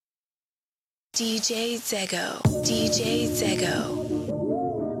DJ Zego, DJ Zego,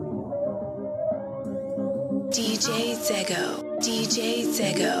 DJ Zego, DJ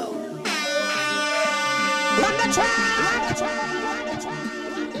Zego. Run the track, run the track.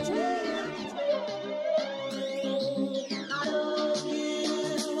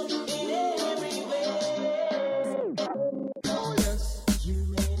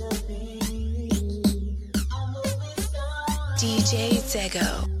 DJ Zego,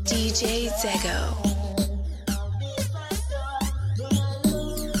 DJ Zego.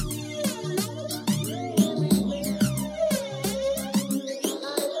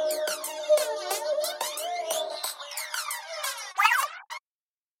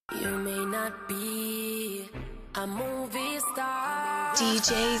 You may not be a movie star.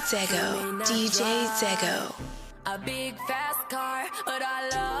 DJ Zego, DJ Zego. A big fast car, but I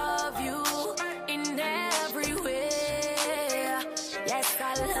love you in every way. Yes,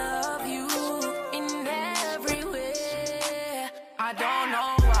 I love you in every way. I don't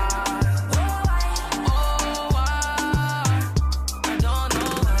know why. Oh, why? I don't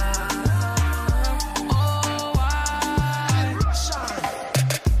know why. Oh, why?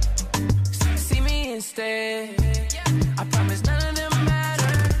 See me instead. I promise none of them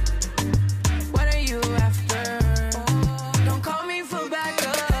matter. What are you after? Don't call me for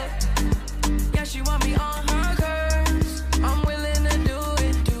backup. Yeah, she want me on her curves. I'm willing to do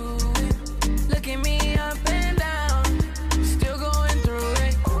it. Look at me up and down. Still going through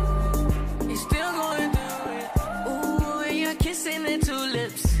it. You're still going through it. Ooh, and you're kissing the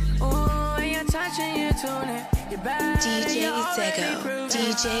tulips. Ooh, and you're touching your tunic. You're bad. DJ Zego,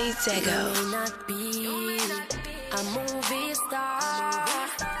 DJ Zego. You may not be a movie star.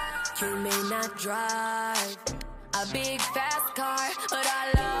 You may not drive a big fast car, but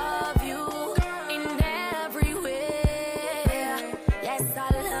I love you in every way. Yes, I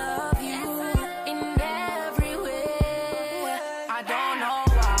love you in every way. I don't know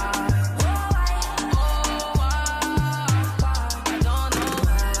why. Oh, why? I don't know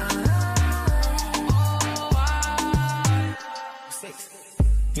why. Oh, why?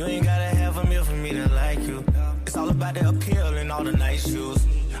 You ain't gotta have a meal for me to like you. It's all about the appeal and all the nice shoes.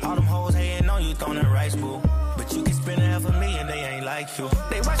 All them hoes hating on you, throwing the rice bowl. But you can spend half a million, they ain't like you.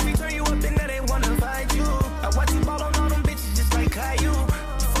 They watch me turn you up and now they wanna fight you. I watch you ball on all them bitches just like Caillou.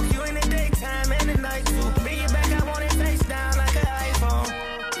 Fuck you in the daytime and the night too. Bring it back, I want it face down like an iPhone.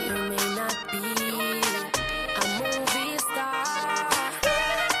 You may not be a movie star.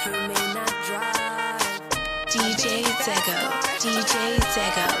 You may not drive. DJ Zego, DJ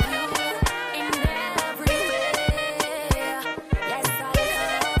Zego. In every way. Yes, I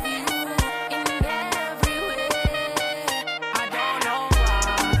love you in every way. I don't know why.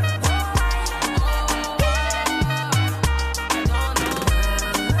 Oh, why? I don't know why.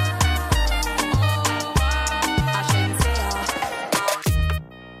 I shouldn't say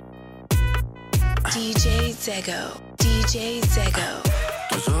DJ Zego, DJ Zego.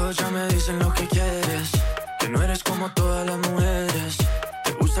 Tus ojos ya me dicen lo que quieres, que no eres como todas las mujeres.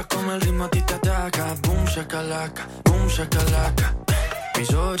 Te gusta como el ritmo a ti te ataca. Boom shakalaka, boom shakalaka.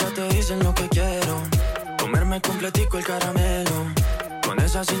 Mis ojos ya te dicen lo que quiero, comerme completico el caramelo. Con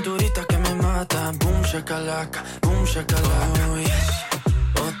esa cinturita que me mata. Boom shakalaka, boom shakalaka. Oh, yes.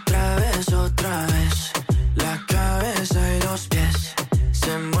 Otra vez, la cabeza y los pies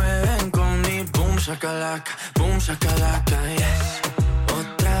se mueven con mi boom shakalaka, yes.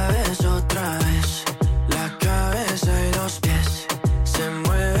 Otra vez, la cabeza y los pies se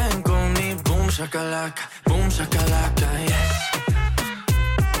mueven con mi boom shakalaka, yes.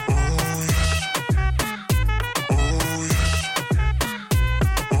 Oh, yes. Oh, yes.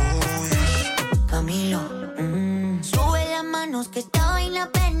 Oh, yes. Camilo, sube las manos que esta vaina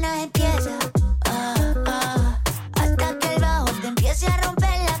apenas empieza. Hasta que el bajo te empiece a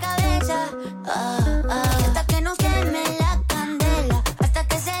romper la cabeza. Y hasta que nos queme la candela, hasta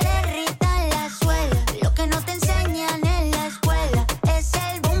que se derrita la suela. Lo que no te enseñan en la escuela es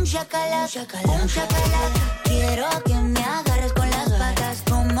el boom shakalaka, boom shakalaka. Quiero que me agarres con las patas,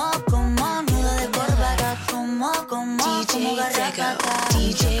 como nudo de corbata, como DJ Zego, garrapata.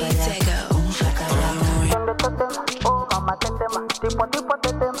 DJ Zego. Oh, mama tetema, tipo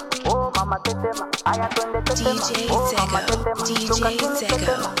tetema. Oh, mama tetema, ay atuende tetema. DJ Zego, DJ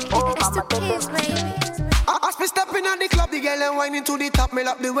Zego. As me stepping on the club, the girl and whining to the top. Me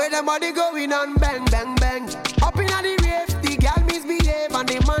love the way them body going on, bang, bang, bang. Up in the rave, the girl misbehave and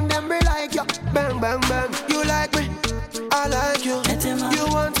the man them be like you, bang, bang, bang. You like me, I like you. You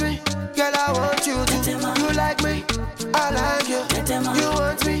want me, girl I want you too. You like me, I like you. You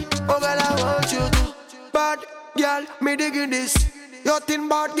want me, oh girl I want you too. Bad girl, me digging this. You're thin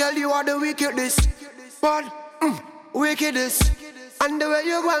bad girl, you are the wickedest. Bad, wickedest. And the way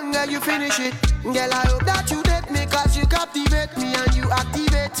you go and girl, you finish it. Girl, I hope that you date me, cause you captivate me and you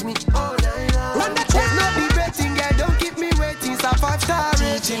activate me. Oh, run the check, no debating, girl, don't keep me waiting. It's a 5-star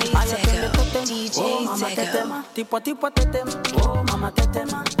rating. DJ Zego. Tipo tetema, oh mama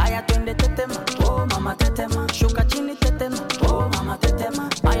tetema. Aya twende tetema, oh mama tetema. Shuka chini tetema, oh mama tetema.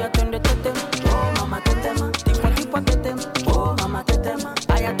 Aya twende tetema, oh mama tetema. Tipo tetema, oh mama tetema.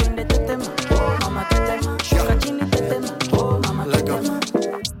 Aya twende tetema, oh mama tetema. Shuka chini tetema, oh mama tetema.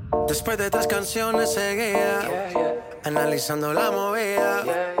 Después de 3 canciones seguía, analizando la movida.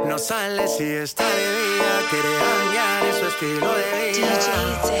 No sale si está de día, quiere janguear en su estilo de vida.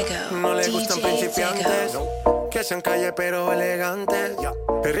 DJ Zego. No le gustan DJ principiantes, Zego. que sean calle pero elegantes.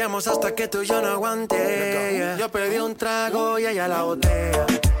 Perreamos hasta que tú y yo no aguante. Yo pedí un trago y ella la botella.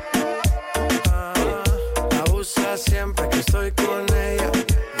 Abusa siempre que estoy con ella.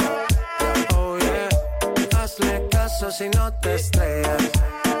 Oh yeah, hazle caso si no te estrellas.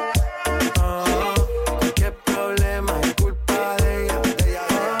 Qué problema es culpa de ella.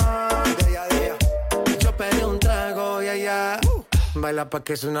 Yo pedí un trago y ella baila pa'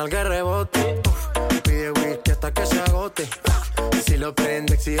 que suena el rebote. Pide whisky hasta que se agote. Si lo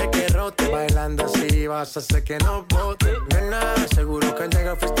prende exige que rote. Bailando así vas a hacer que no bote. Nena, seguro que al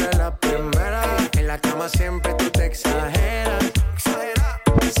llegar fuiste la primera. En la cama siempre tú te exageras.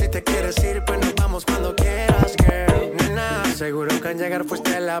 Si te quieres ir pues nos vamos cuando quieras, girl. Nena, seguro que al llegar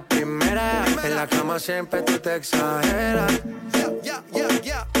fuiste la primera. En la cama siempre tú te exageras. Yo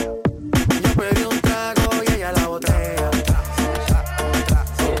pedí un trago y ella la botella.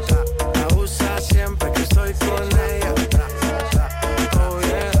 La usa siempre que estoy con ella. Oh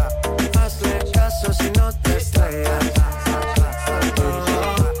yeah, hazle caso si no te estrellas.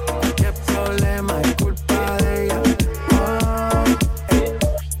 Qué problema es culpa de ella.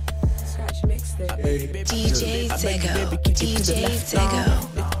 DJ Zego. DJ Zego.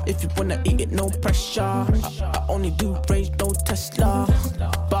 If you wanna eat it, no pressure. I only do range, no Tesla.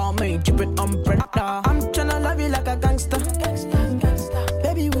 Balmain, drippin' umbrella. I'm tryna love you like a gangster.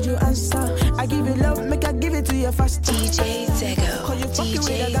 Baby, would you answer? I give you love, make I give it to you fast. DJ Zego.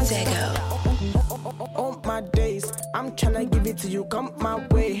 DJ Zego. All my days, I'm tryna give it to you, come my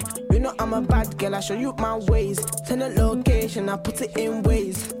way. You know I'm a bad girl, I show you my ways. Send a location, I put it in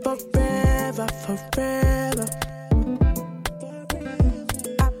ways. Forever, forever.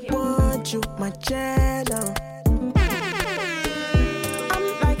 You my channel. I'm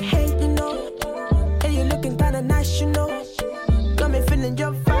like, hey, you know, hey, you looking kinda nice, you know. Got me feeling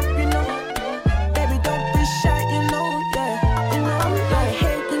your vibe, you know. Baby, don't be shy, you know, yeah. You know, I'm like,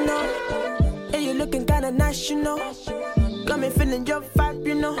 hey, you know, hey, you looking kinda nice, you know. Got me feeling your vibe,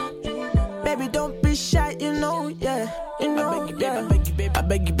 you know. Baby, don't be shy, you know, yeah. You know, I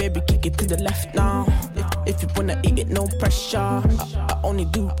beg you, baby, kick it to the left now. If you wanna eat it, no pressure. I only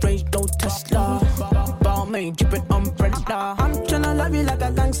do range, no Tesla. Balmain, drippin' umbrella. I'm tryna love you like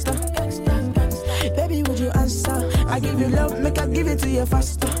a gangster. Baby, would you answer? I give you love, make I give it to you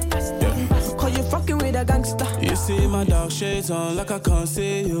faster. Cause you fucking with a gangster. You see my dark shades on like I can't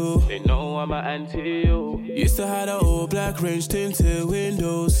see you. They know I'm an anti-you. Used to have the old black range tinted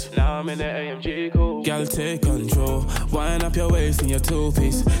windows. Now I'm in the AMG coupe. Girl, take control. Wind up your waist in your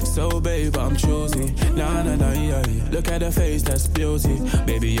two-piece. So babe, I'm choosy. Nah, nah, nah, yeah. Look at the face, that's beauty.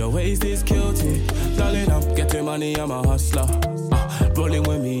 Baby, your waist is guilty. Darling, I'm getting money, I'm a hustler. Rolling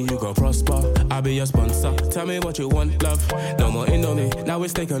with me, you go prosper. I'll be your sponsor. Tell me what you want, love. No more Indomie, now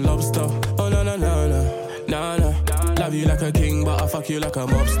it's steak and lobster. Oh, no, no, no, no. No, no. Love you like a king, but I fuck you like a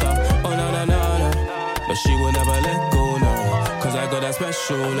mobster. Oh, no, no, no, no. But she will never let go, no. Cause I got that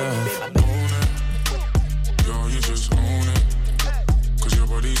special love. Girl, you just own it. Cause your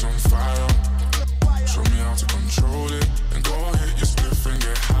body's on fire. Show me how to control it. And go hit your spliff and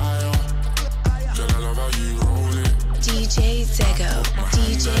get higher. Girl, I love how you roll it. DJ Zego.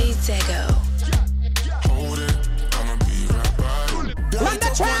 DJ Zego. Hold it, I'ma be right by you. Run the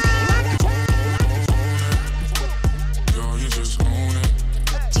track. Girl, you just own it.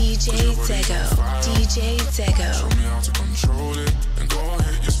 DJ Zego. DJ Zego. Show me how to control it. And go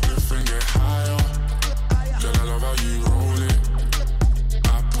hit your spliff and get higher. Girl, I love how you roll it. I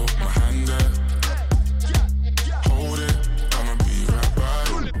put my hand there. Hold it, I'ma be right by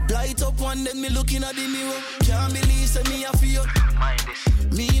you. Light up one, then me looking at the mirror. Can't believe say me a feel.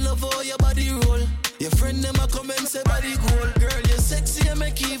 Me love how your body roll. Your friend them a come and say body cool. Girl, you're sexy and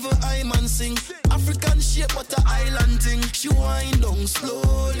make evil eye man sing. African shape but a island thing. She wind down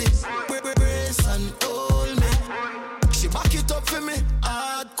slowly. Brace and hold me. She back it up for me,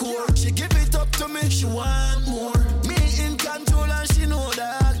 hardcore. She give it up to me, she want more. Me in control and she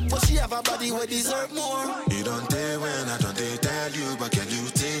a body we deserve more. You don't dare when I don't dare tell you, but can you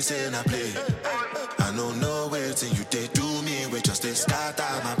things in a play? I know no way till you did do me, we just they start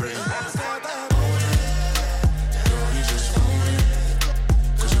out my brain. Girl, you just own it,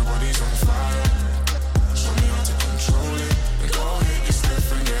 'cause your body's on fire. Show me how to control it, and go ahead, get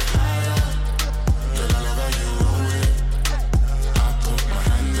stiff and get higher. Girl, I love how you roll it. I put my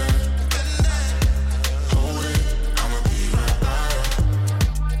hand there, hold it, I'ma be right by you.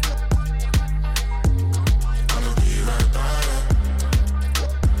 I'ma be right by you.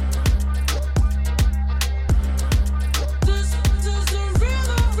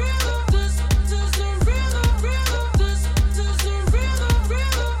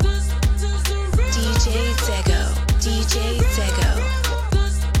 DJ Zego, DJ Zego.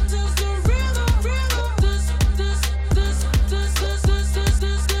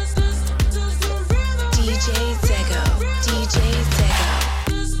 DJ Zego, DJ Zego.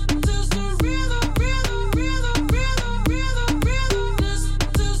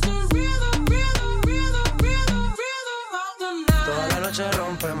 Toda la noche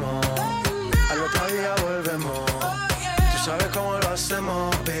rompemos, al otro día volvemos. Tú sabes cómo lo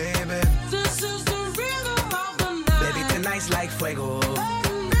hacemos, baby. Baby, tonight's like fuego.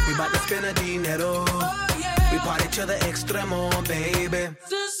 We bout to spend a dinero. We party to the extremo, baby.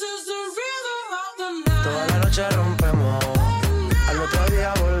 Toda la noche rompemos, al otro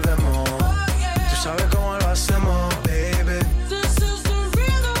día volvemos. Tú sabes cómo lo hacemos, baby.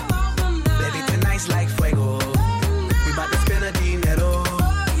 Baby, tonight's like fuego. We bout to spend a dinero.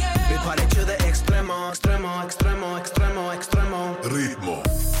 We party to the extremo, extremo, extremo, extremo, extremo. Ritmo.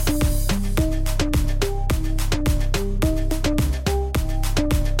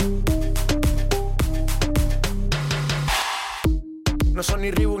 No son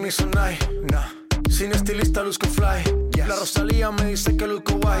ni Reebok ni Sonai, nah. Sin estilista luzco fly. La Rosalía me dice que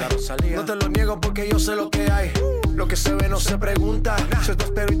luzco guay. No te lo niego porque yo sé lo que hay. Lo que se ve no se pregunta. Yo te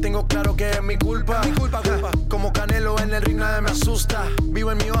espero y tengo claro que es mi culpa. Como Canelo en el ring nadie me asusta.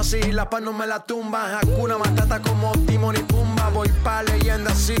 Vivo en mi oasis y la paz no me la tumba. Hakuna Matata como Timon y Pumba. Voy pa'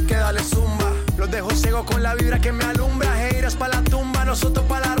 leyenda así que dale zumba. Los dejo ciegos con la vibra que me alumbra. Heiras pa' la tumba, nosotros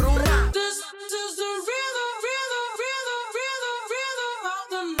pa' la rumba.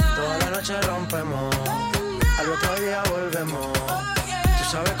 Toda la noche rompemos, al otro día volvemos. Tú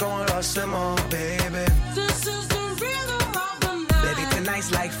sabes cómo lo hacemos, baby. Baby,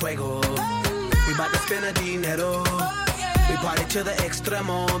 tonight's like fuego. We bout to spend a dinero. We party to the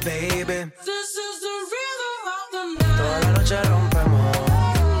extremo, baby. Toda la noche rompemos,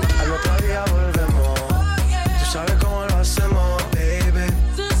 al otro día volvemos. Tú sabes cómo lo hacemos, baby.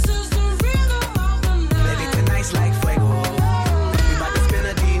 Baby, tonight's like fuego. We bout to spend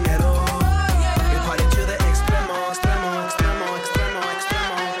a dinero. We party to the extremo, extremo, extremo, extremo,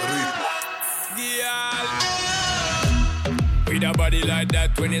 extremo. With a body like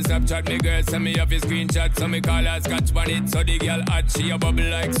that, when you Snapchat me girl, send me off your screenshot. So me call her scotch on it, so the girl hot. She a bubble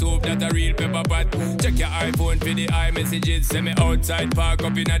like soup, that a real pepper pot. Check your iPhone for the iMessages. Send me outside, park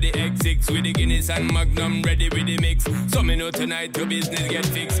up inna the X6 with the Guinness and Magnum ready with the mix. So me know tonight your business get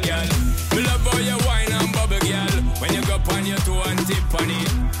fixed, girl. Me love how you wine and bubble, girl. When you go on your toe and tip on it.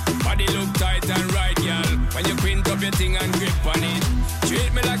 Body look tight and right, girl. When you print up your thing and grip on it.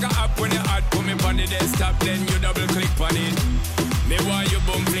 Treat me like a app when you hot. Put me on the desktop, then you double click on it. Me want you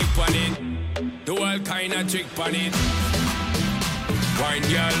boom flick on it. Do all kind of trick on it. Wine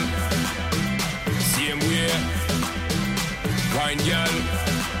girl, same way. Wine girl,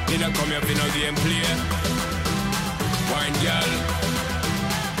 you don't come here for no game play. Wine girl,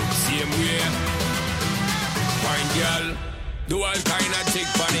 same way. Wine girl, do all kind of trick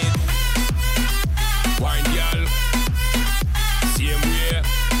on it. Wine girl, same way.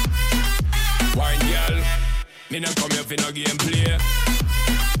 Wine girl, me not come here for no game play.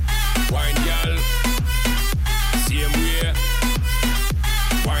 Wine girl, same way.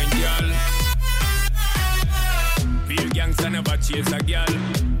 Wine girl, real gangster never chase a girl.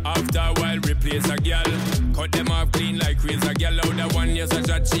 After a while replace a girl. Cut them off clean like razor girl. Out the one yes a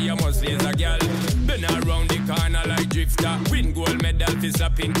shot she a must lace a girl. Been around the corner like drifter. Win gold medal for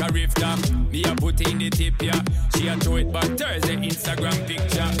slapping Carifta. Me a put in the tip yeah. She a throw it back Thursday Instagram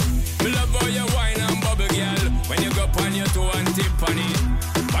picture. Me love how you wine and bubble girl. When you go on your toe and tip on it.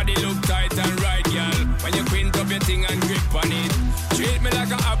 Body look tight and right girl. When you print up your thing and grip on it. Treat me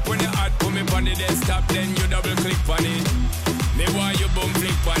like a app when you hot. Put me on the desktop then you double click on it. Me want you boom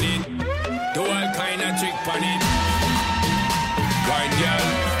flick on it. Do all kind of trick on it. Wine girl,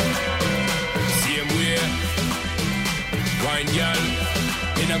 same way. Wine girl,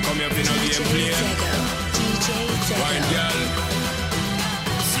 me not come here for no game play. Wine girl,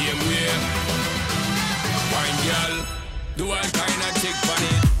 same way.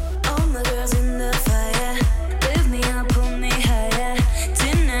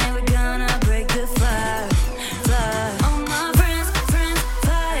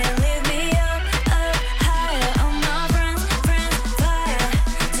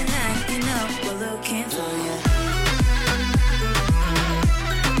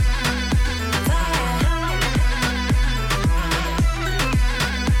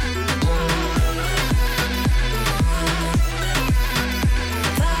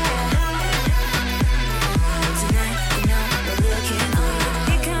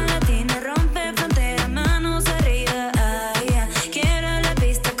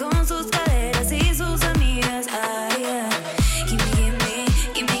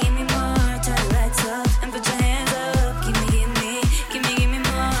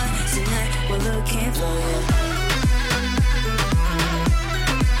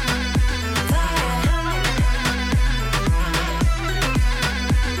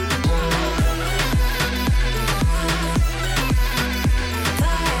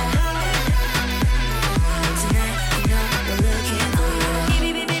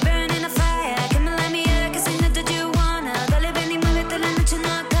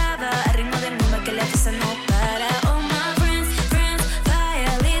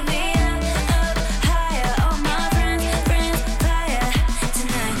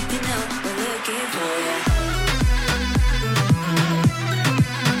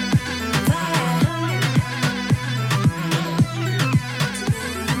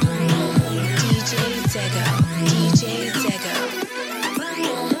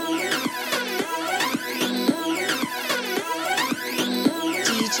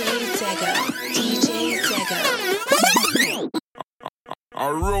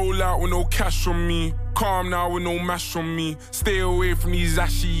 cash on me. Calm now with no mash on me. Stay away from these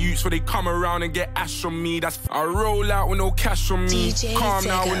ashy youths, where they come around and get ash on me. That's I roll out with no cash on me. DJ Calm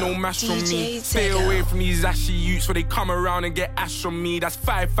now Zego. with no mash on me. DJ Stay Zego. away from these ashy youths, where they come around and get ash on me. That's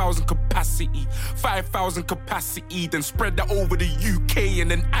 5,000 capacity. 5,000 capacity. Then spread that over the UK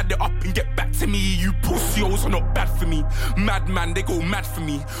and then add it up and get back to me. You pussios are not bad for me. Madman, they go mad for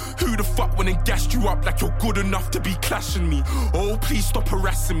me. Who the fuck went and gassed you up like you're good enough to be clashing me? Oh, please stop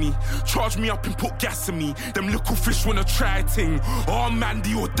harassing me. Charge me up and put gas in me. Them little fish wanna try ting. Oh man,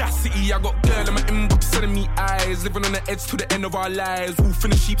 the audacity. I got girl in my inbox sending me eyes. Living on the edge to the end of our lives. Wolf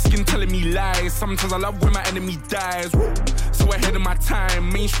in the sheepskin telling me lies. Sometimes I love when my enemy dies. Woo. So ahead of my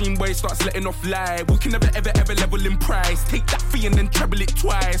time. Mainstream boy starts letting off live. We can never ever ever level in price. Take that fee and then treble it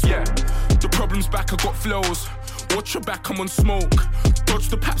twice. Yeah, the problem's back, I got flows. Watch your back, I'm on smoke. Dodge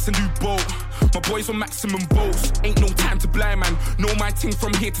the paps and do both. My boys on maximum bolts. Ain't no time to blind man. Know my ting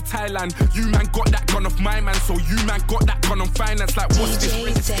from here to Thailand. You man got that gun off my man, so you man got that gun on finance. Like what's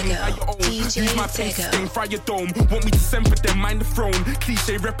DJ this? Zego. By your own. DJ Use my pace Zego. sting, fry your dome. Want me to send for them, mind the throne.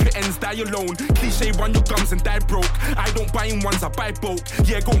 Cliche rep it ends, die alone. Cliche run your gums and die broke. I don't buy in ones, I buy bulk.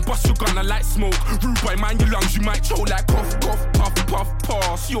 Yeah, go and bust your gun, I like smoke. Rude boy, mind your lungs, you might choke like cough, cough, puff, puff,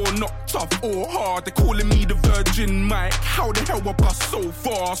 pass. You're not tough or hard. They're calling me the Virgin Mike. How the hell I bust so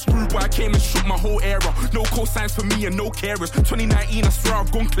fast? Rude boy, I came and shook my whole era. No cosigns for me and no carers. 2019, I swear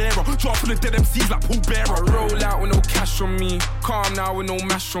I've gone clearer. Drop from the dead MCs like Paul Bearer. I roll out with no cash on me. Calm now with no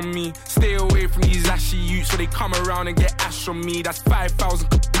mash on me. Stay away from these ashy youths, so they come around and get ash on me. That's 5,000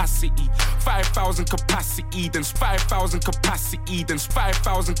 capacity. 5,000 capacity. Then 5,000 capacity. Then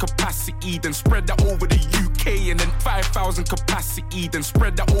 5,000 capacity. Then spread that over the UK and then 5,000 capacity. Then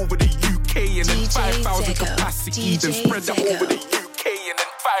spread that over the UK and then DJ 5,000 Zego. capacity. Then DJ spread that Zego. over the UK and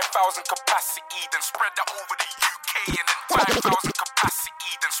then 5,000 capacity. Then spread that over the UK and then 5,000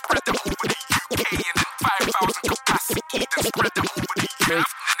 capacity. Then spread that over the UK and then 5,000 capacity. Then spread that over the UK.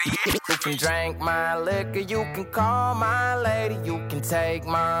 You can drink my liquor, you can call my lady, you can take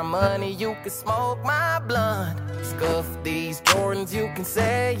my money, you can smoke my blunt. Scuff these Jordans, you can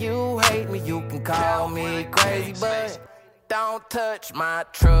say you hate me, you can call me crazy, but don't touch my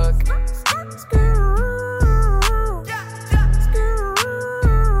truck.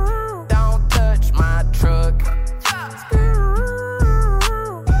 Don't touch my truck.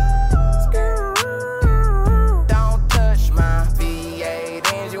 Don't touch my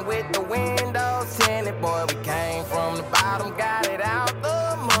V8 engine with the windows tinted. Boy, we came from the bottom, got it out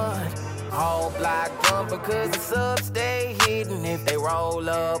the mud. Whole block jumping cause the subs stay hidden. If they roll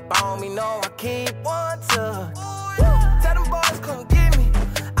up on me, know I keep one tuck. Tell them boys come get me.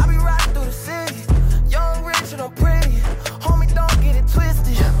 I be riding through the city. Young, rich, and I'm pretty. Homie, don't get it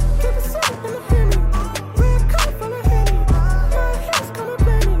twisted. Keep it simple in the Henny. Red color from the Henny. My hair's coming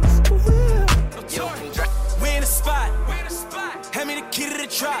pennies. For real. We in the spot. Hand me the key to the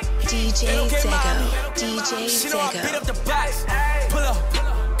drop. DJ Zego. DJ She know I beat up Zego. the box. Pull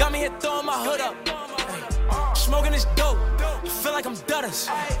up. Got me here throwing my hood up. Smoking this dope. I feel like I'm Dutters.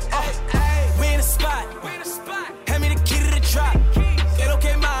 We in the spot. Hand me the key to the drop. Get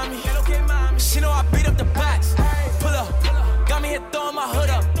okay, mommy. She know I beat up the box. Pull up. Got me here throwing my hood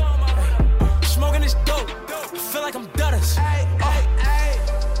up. Smoking this dope. I feel like I'm Dutters.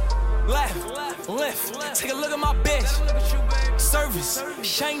 Left, lift. Take a look at my bitch. Service,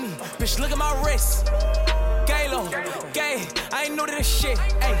 shiny. Bitch, look at my wrist. Galo, gay. I ain't new to this shit.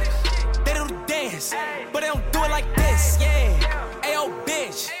 Ay, they do the dance, but they don't do it like this. Yeah. Ayo,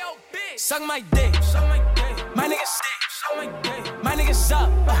 bitch. Suck my dick. My niggas stick. My niggas up.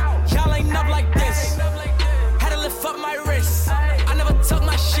 Y'all ain't up like this. Had to lift up my wrist. I never tuck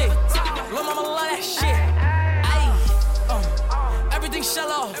my shit. Lil' mama love that shit. Ayy. Everything shell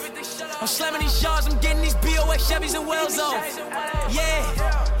off. I'm slamming these yards. I'm getting these BOX Chevys and Wells off. Yeah.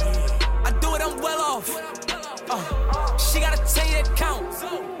 I do it, I'm well off. She gotta tell you that count.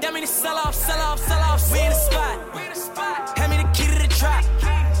 That mean it's sell off. We in the spot. Hand me the key to the trap.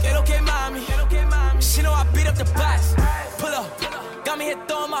 Get okay, mommy. She know I beat up the box. Pull up. Got me here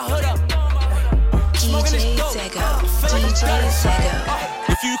throwing my hood up. DJ Zego. DJ Zego.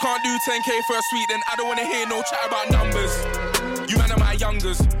 If you can't do 10K for a suite, then I don't wanna hear no chat about numbers. You man are my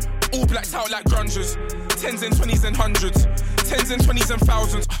youngers. All blacks out like grungers. 10s and 20s and 100s. 10s and 20s and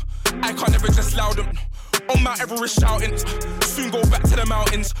thousands. I can't ever just loud them. On Mount Everest shouting. Soon go back to the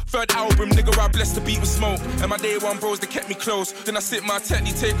mountains. Third album, nigga, I blessed the beat with smoke. And my day one bros, they kept me close. Then I sit my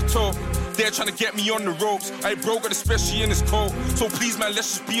technique, take a tour. They're trying to get me on the ropes. I broke it, especially in this cold. So please, man,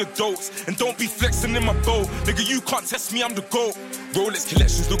 let's just be adults. And don't be flexing in my boat. Nigga, you can't test me, I'm the GOAT. Rolex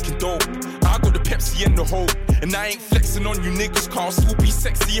collections looking dope. I got the Pepsi and the hoe. And I ain't flexing on you niggas, can't still be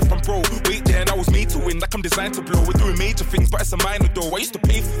sexy if I'm broke. Wait there, and I was made to win, like I'm designed to blow. We're doing major things, but it's a minor though. I used to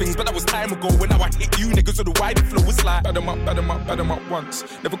pay for things, but that was time ago. When now I hit you niggas with the wider flow, it's like bad 'em up once.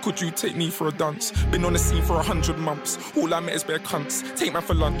 Never could you take me for a dance. Been on the scene for 100 months. All I met is bare cunts. Take man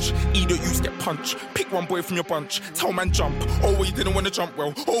for lunch, either you get punched. Pick one boy from your bunch, tell man jump. Oh well, you didn't want to jump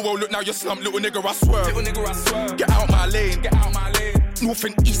well. Oh well, look now you're slumped, little nigga, I swear. Little nigga, I swear. Get out my lane, get out my lane. North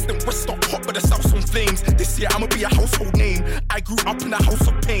and east and west stop hot, but the south's on flames. This year I'ma be a household name. I grew up in a house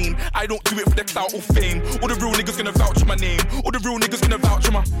of pain. I don't do it for the clout or fame. All the real niggas gonna vouch for my name. All the real niggas gonna vouch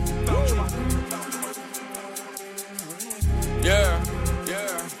for my. Yeah.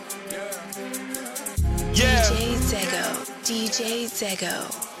 DJ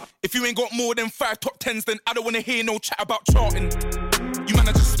Zego. If you ain't got more than 5 top 10s, then I don't wanna hear no chat about charting. You man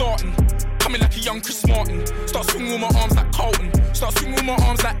are just starting. Coming like a young Chris Martin. Start swinging with my arms like Carlton. Start swinging with my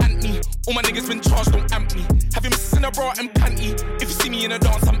arms like Anthony. All my niggas been charged, don't amp me. Have him in a bra and panty. If you see me in a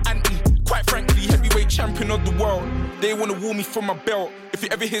dance, I'm anti. Quite frankly, heavyweight champion of the world. They wanna wall me from my belt. If you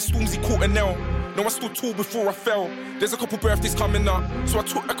ever hear Stormzy caught a nail. No, I stood tall before I fell. There's a couple birthdays coming up, so I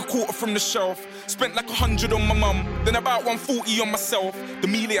took like a quarter from the shelf. Spent like 100 on my mum, then about 140 on myself. The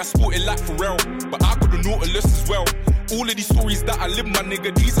melee I sported like Pharrell, but I got the Nautilus as well. All of these stories that I live, my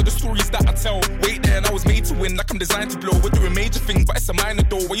nigga, these are the stories that I tell. Wait there, and I was made to win, like I'm designed to blow. We're doing major things, but it's a minor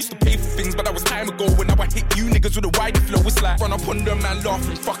though. I used to pay for things, but that was time ago. When now I hit you niggas with a wide flow, it's like run up on them, man,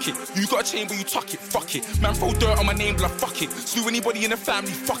 laughing, fuck it. You got a chain, but you tuck it, fuck it. Man, throw dirt on my name, blood, fuck it. Slew anybody in the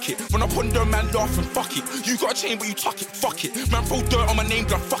family, fuck it. Run up on them, man, laughing, fuck it. You got a chain, but you tuck it, fuck it. Man, throw dirt on my name,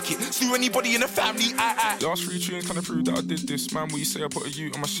 blood, fuck it. Slew anybody in the family, Last 3 tunes kinda prove that I did this. Man, what you say I put a U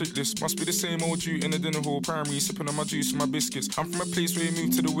on my shit list. Must be the same old you in the dinner hall, primary, sipping on my juice and my biscuits. I'm from a place where you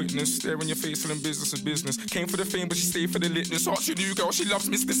move to the witness. Stare in your face, telling business is business. Came for the fame, but she stayed for the litness. Ask your new girl, she loves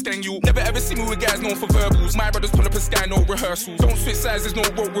Mr. Skang. You'll never ever see me with guys known for verbals. My brothers pull up a sky, no rehearsals. Don't switch sides, there's no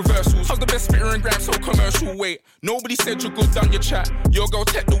role reversals. How's the best spitter and grab so commercial? Wait, nobody said you're good, done your chat. Your girl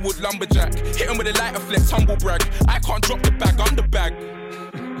tech the wood lumberjack. Hit him with a lighter flex, humble brag. I can't drop the bag, I'm the bag.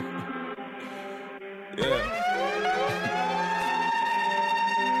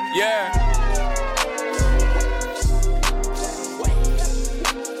 Yeah.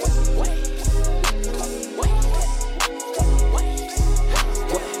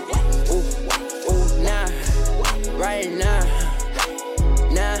 Right now,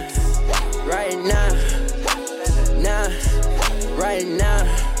 right now, right now.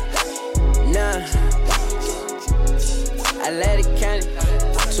 I let it count it,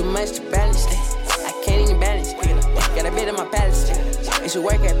 too much to balance it. I can't even balance it. Got a bit of my palace, it should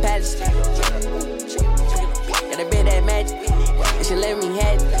work at Palace. Got a bit of that magic, and she let me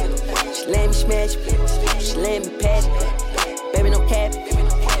have it. She let me smash it, she let me pass it. Baby, no cap.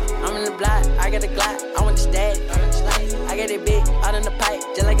 I'm in the block, I got a Glock, I want the static. I got it big, out in the pipe,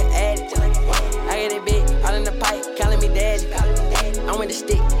 just like an addict. I got it big, out in the pipe, calling me daddy. I'm in the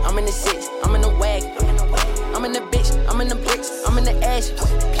stick, I'm in the 6, I'm in the wagon. I'm in the bitch, I'm in the bricks, I'm in the ash.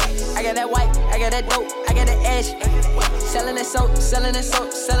 I got that white, I got that dope, I got that ash. Selling that soap, selling that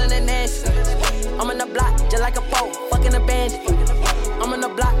soap, selling that nasty. I'm in the block, just like a pole, fucking a bandit. I'm in the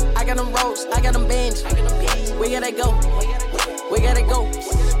block, I got them rolls, I got them bands. We gotta go, we gotta go.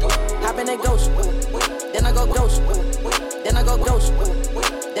 Hop in that ghost, then I go ghost, then I go ghost,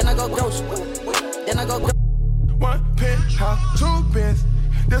 then I go ghost, then I go ghost. 1 penthouse, 2 bins.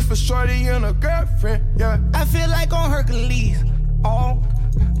 This for shorty and a girlfriend, yeah. I feel like on Hercules. Oh,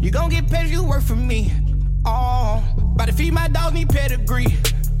 you gon' get paid if you work for me. Oh, about to feed my dog, need pedigree.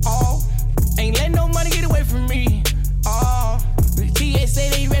 Oh, ain't letting no money get away from me. Oh, the TA say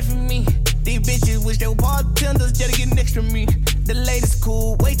they ready for me. These bitches wish they were bartenders just to get next to me. The latest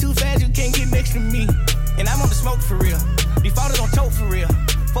cool, way too fast, you can't get next to me. And I'm on the smoke for real. These photos don't choke for real.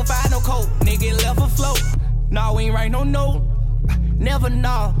 4-5 no coke, nigga left afloat. Nah, we ain't write no note. Never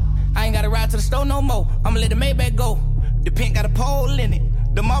know. I ain't gotta ride to the store no more. I'ma let the Maybach go. The pink got a pole in it.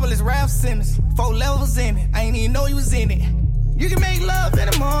 The marble is Ralph Simmons. 4 levels in it. I ain't even know you was in it. You can make love in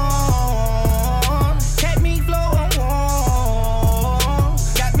the morning. Cat me flow on warm.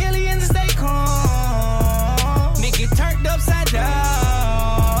 Got millions to stay calm. Nigga turned upside down.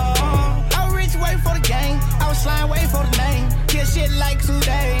 I was rich, wait for the game. I was slime, wait for the name. Kill shit like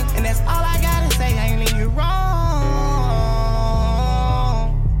today. And that's all I gotta say. I ain't leave you wrong.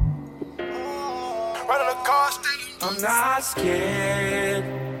 I'm not scared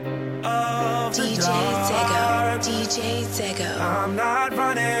of the dark. DJ Zego. I'm not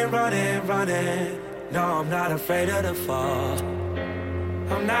running. No, I'm not afraid of the fall.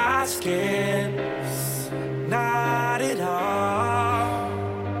 I'm not scared, not at all.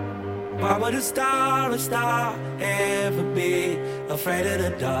 But would a star ever be afraid of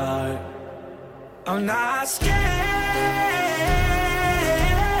the dark? I'm not scared.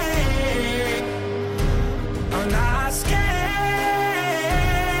 I'm not scared.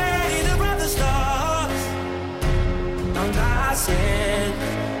 Either of the stars. I'm not scared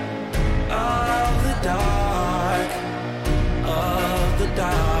of the dark. Of the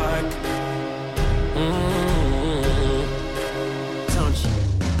dark. Don't you?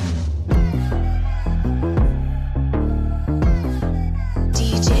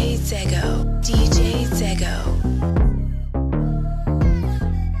 DJ Zego. DJ Zego.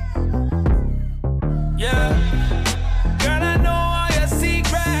 Yeah. Girl, I know all your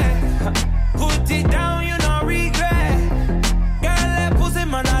secrets. Put it down, you no regret. Girl, that pussy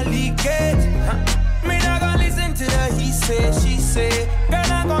man, I leak it. Me not gonna listen to the he said, she said.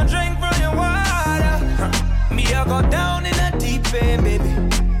 Girl, I gon' drink from your water. Me, I go down in the deep end, baby.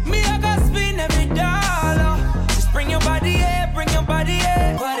 Me, I go spin every dollar. Just bring your body here, bring your body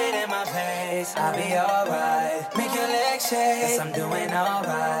here. Put it in my face, I'll be alright. Make your legs shake, yes, I'm doing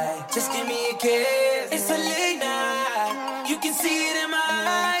alright. Just give me a kiss, it's a late night. You can see it in my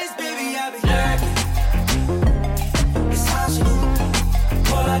eyes, baby, I'll be lurking. It's how she do.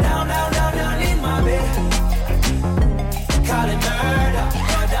 Pull her down, down, down, down in my bed. Call it murder.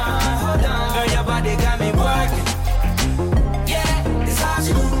 Hold on. Girl, your body got me working. Yeah, it's how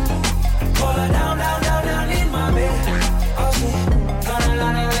she do. Pull her down, down, down, down in my bed. Oh shit, gonna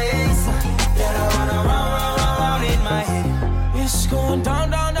learn a lesson. Let her run around, round, round, round in my head. It's going down,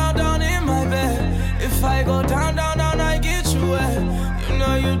 down, down, down in my bed. If I go down, down, down, I get you wet. You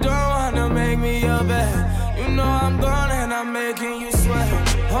know you don't wanna make me your bed. You know I'm gone and I'm making you sweat.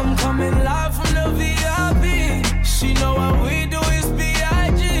 I'm coming live from the VIP. She know what we do is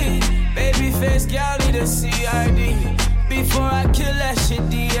B.I.G. Baby face, gal need a CID. Before I kill that shit,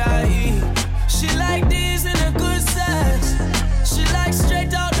 D.I.E. She like these in a good sex. She like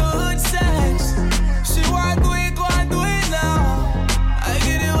straight out the hood sex. She want do it, go and do it now. I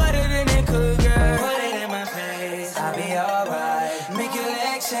get it wetter than it could get. Put it in my face, I'll be alright. Make your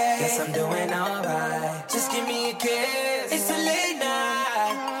legs shake, yes I'm doing alright. Just give me a kiss, it's a late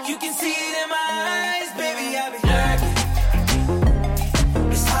night. You can see it in my eyes, baby, I'll be lurking.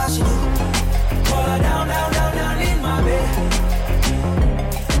 It's how she do. Pull her down, down, down, down in my bed.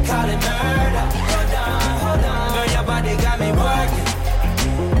 Call it murder. Hold on. Girl, your body got me working.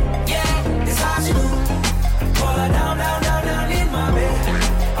 Yeah, it's how she do. Pull her down, down, down, down in my bed.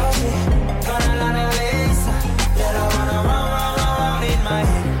 Oh shit, gonna learn a lesson. Let her run around, round, round, round in my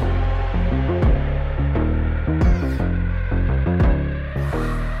head.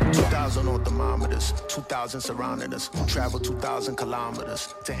 2,000 on thermometers, 2,000 surrounding us. Travel 2,000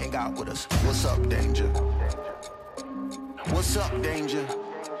 kilometers to hang out with us. What's up, danger? What's up, danger?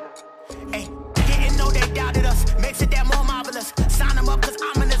 Hey, didn't know they doubted us. Makes it that more marvelous. Sign them up, cause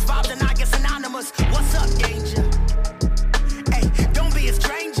ominous vibes and I get synonymous. What's up, danger? Hey, don't be a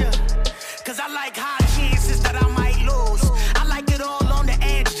stranger. Cause I like high chances that I might lose. I like it all on the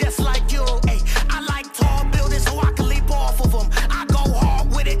edge, just like you. Hey, I like tall buildings so I can leap off of them. I go hard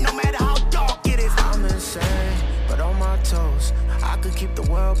with it no matter how dark it is. I'm insane, but on my toes. I could keep the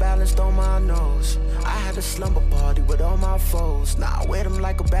world balanced on my nose. I had a slumber party with all my foes. Now I wear them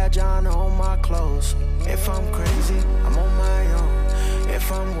like a badge of honor on my clothes. If I'm crazy, I'm on my own.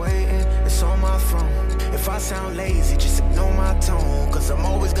 If I'm waiting, it's on my throne. If I sound lazy, just ignore my tone. Cause I'm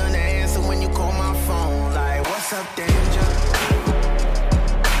always gonna answer when you call my phone. Like, what's up, danger?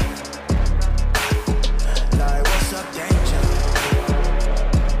 Like, what's up, danger?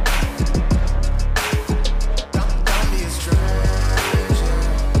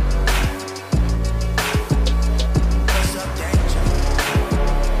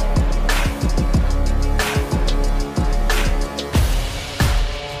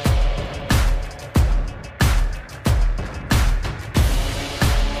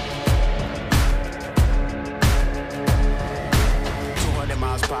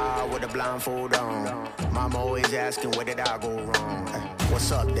 Blindfold on. Mama always asking where did I go wrong. What's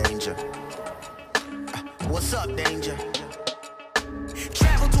up, danger? What's up, danger?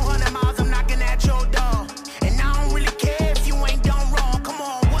 Travel 200 miles, I'm knocking at your door. And I don't really care if you ain't done wrong. Come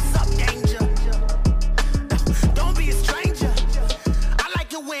on, what's up, danger? Don't be a stranger. I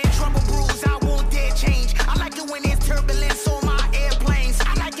like it when trouble brews, I won't dare change. I like it when there's turbulence on my airplanes.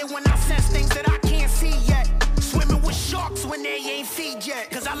 I like it when I sense things that I can't see yet. Swimming with sharks when they ain't feed yet.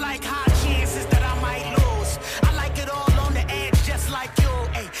 Cause I like high chances that I might lose. I like it all on the edge just like you.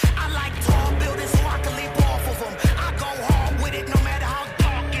 Ay, I like tall buildings so I can leap off of them. I go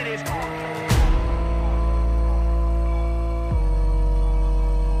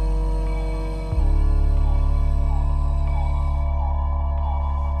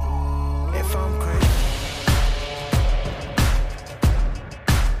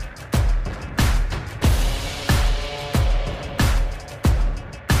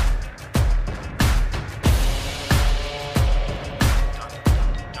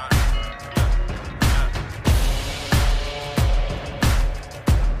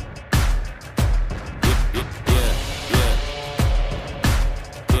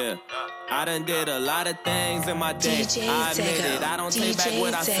I done did a lot of things in my day. DJ I admit Zego. it. I don't take back DJ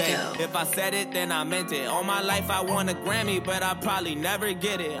what I say. Zego. If I said it, then I meant it. All my life I won a Grammy, but I probably never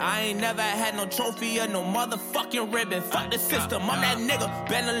get it. I ain't never had no trophy or no motherfucking ribbon. Fuck the system. I'm that nigga.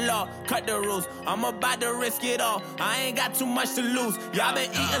 Bend the law. Cut the rules. I'm about to risk it all. I ain't got too much to lose. Y'all been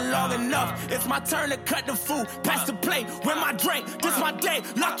eating long enough. It's my turn to cut the food. Pass the plate. With my drink. This my day.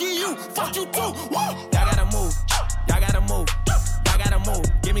 Lucky you. Fuck you too. Woo! Y'all gotta move. Y'all gotta move. Y'all gotta move.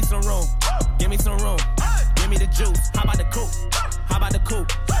 Give me some room. Give me some room. Give me the juice. How about the coupe? How about the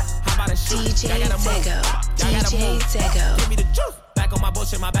coupe? How about the shoot? DJ Y'all gotta move. Zego. Y'all gotta DJ move. Zego. Give me the juice. Back on my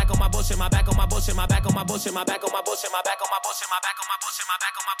bullshit, my back on my bullshit, my back on my bullshit, my back on my bullshit, my back on my bullshit, my back on my bullshit, my back on my bullshit, my back on my bullshit, my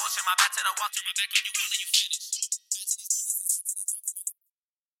back on my bullshit, my back to the wall, to my back, and you will and you feel.